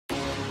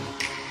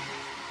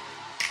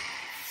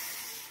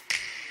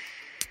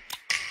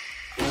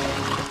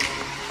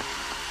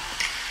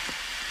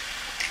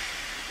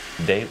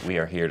Today we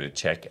are here to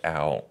check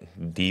out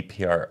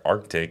DPR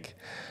ARTIC.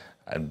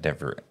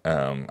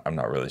 I'm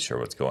not really sure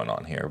what's going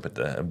on here,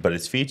 but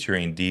it's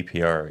featuring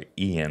DPR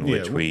Ian,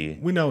 which we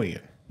know Ian.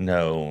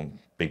 Know,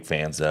 big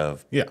fans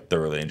of. Yeah,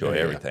 thoroughly enjoy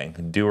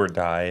everything. Do or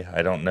die.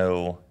 I don't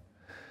know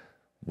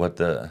what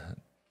the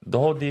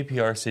whole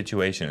DPR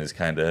situation is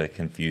kind of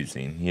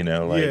confusing. You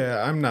know, like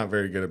I'm not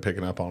very good at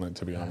picking up on it,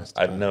 to be honest.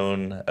 I've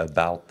known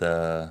about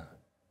the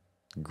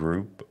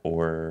group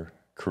or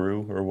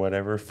crew or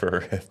whatever for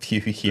a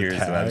few years,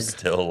 and I'm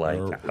still like,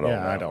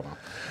 I don't know.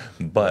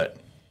 But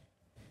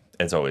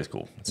it's always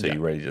cool. So you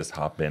ready to just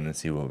hop in and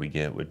see what we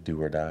get with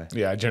Do or Die?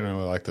 Yeah, I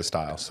generally like the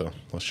style, so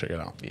let's check it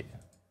out. Yeah.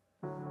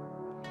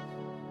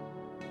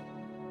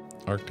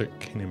 ARTIC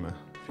Kinema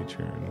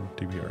featuring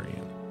DPR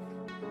Ian.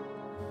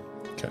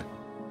 Okay.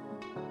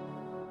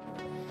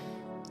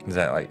 Is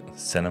that like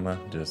cinema?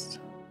 Just,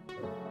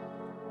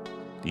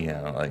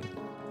 like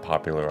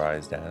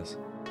popularized as?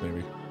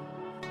 Maybe.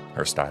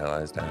 Or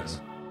stylized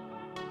as?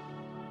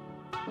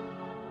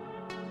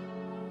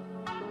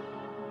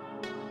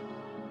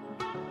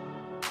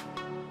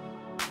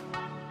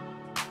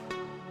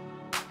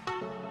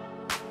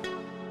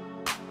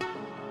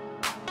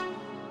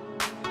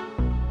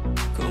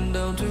 Come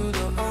down to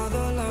the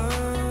other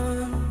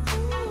line.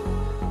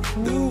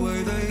 The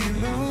way they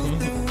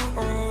move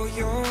through all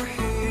your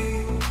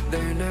hate.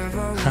 They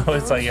never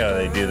It's like how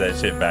they do that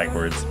shit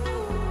backwards.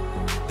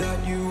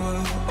 that you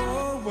were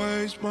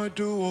always my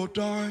do or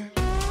die.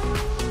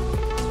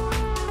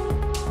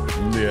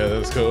 Yeah,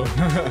 that's cool.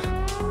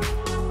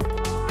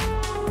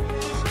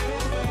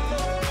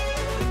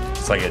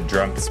 It's like a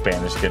drunk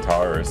Spanish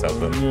guitar or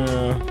something.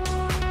 Yeah.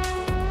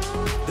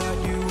 That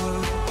you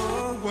were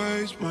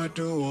always my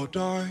do or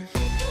die.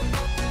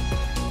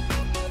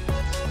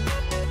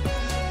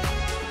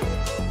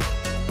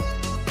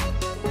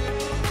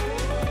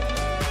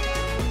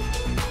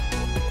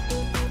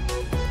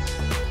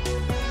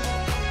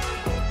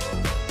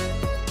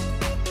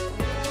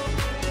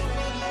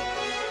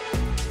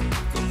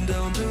 Come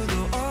down to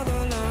the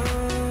other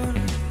line.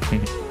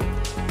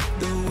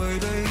 The way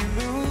they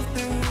move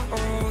through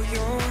all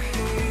your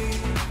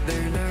hate.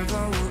 They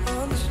never will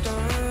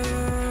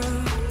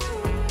understand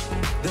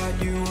that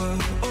you were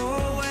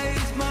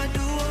always my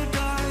do or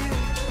die.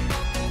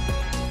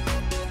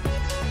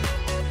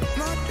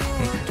 My do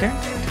or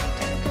die.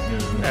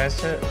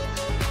 That's it.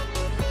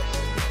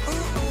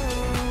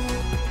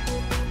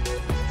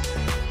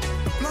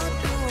 My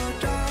do or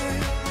die.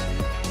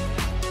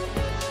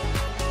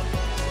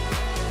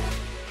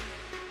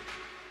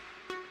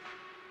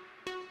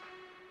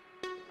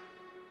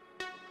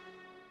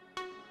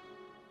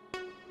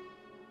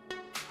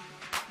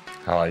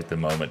 I like the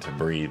moment to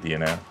breathe, you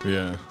know?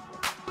 Yeah.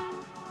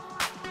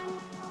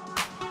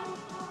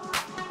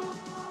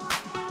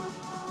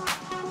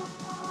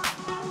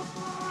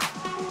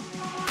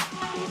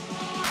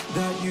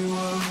 That you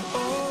were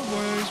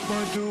always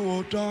my do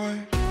or die.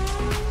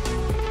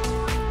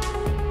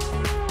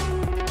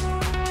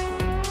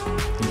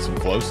 Need some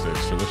glow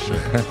sticks for this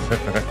shit.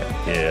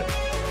 Yeah.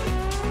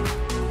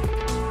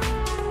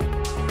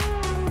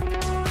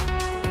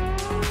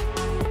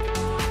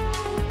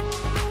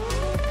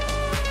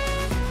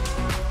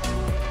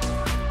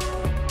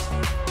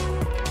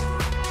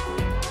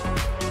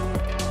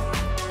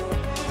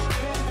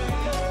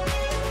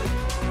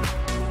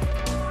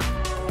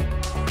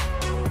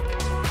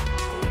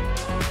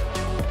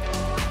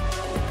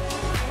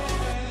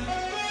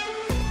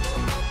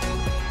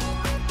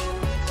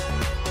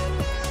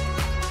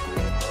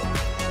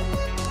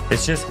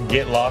 It's just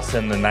get lost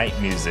in the night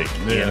music,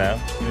 you know?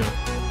 Yeah.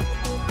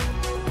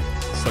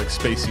 It's like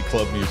spacey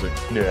club music.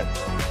 Yeah.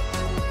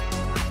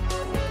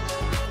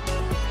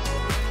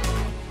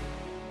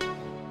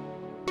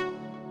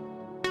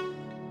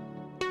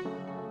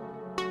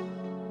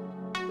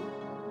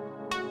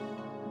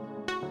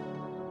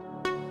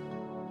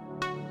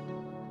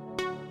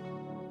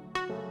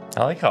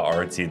 I like how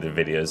artsy the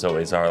videos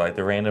always are, like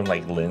the random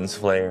like lens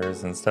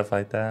flares and stuff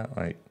like that.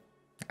 Like,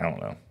 I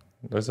don't know.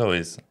 There's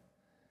always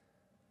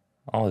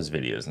all his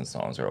videos and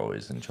songs are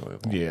always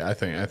enjoyable. Yeah, I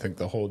think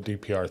the whole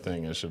DPR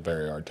thing is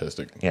very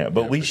artistic. Yeah,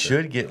 but we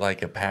should get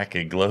like a pack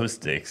of glow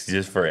sticks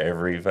just for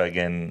every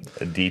fucking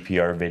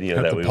DPR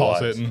video that we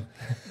watch.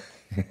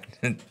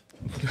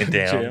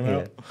 Jam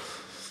out.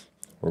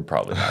 We're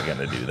probably not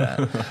gonna do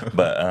that,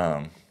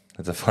 but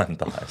it's a fun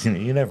thought.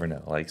 You never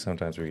know. Like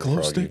sometimes we get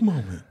Glow stick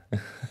moment.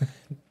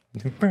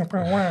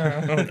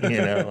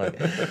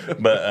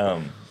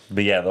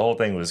 But yeah, the whole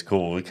thing was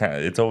cool.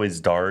 It's always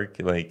dark.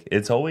 Like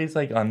it's always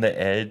like on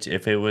the edge.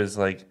 If it was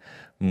like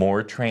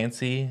more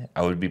trancy,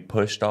 I would be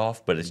pushed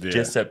off. But it's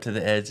just up to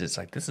the edge. It's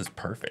like this is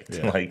perfect.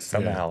 Yeah. Like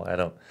somehow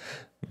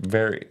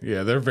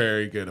they're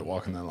very good at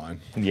walking that line.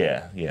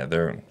 Yeah,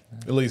 they're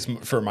at least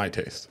for my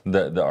taste.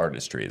 The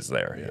artistry is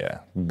there. Yeah,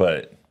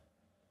 but.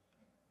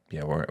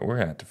 Yeah, we're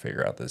gonna have to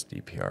figure out this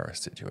DPR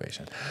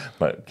situation.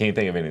 But can you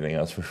think of anything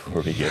else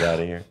before we get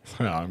out of here?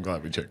 No, I'm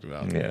glad we checked it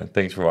out. Yeah,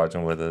 thanks for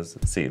watching with us.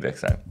 See you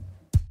next time.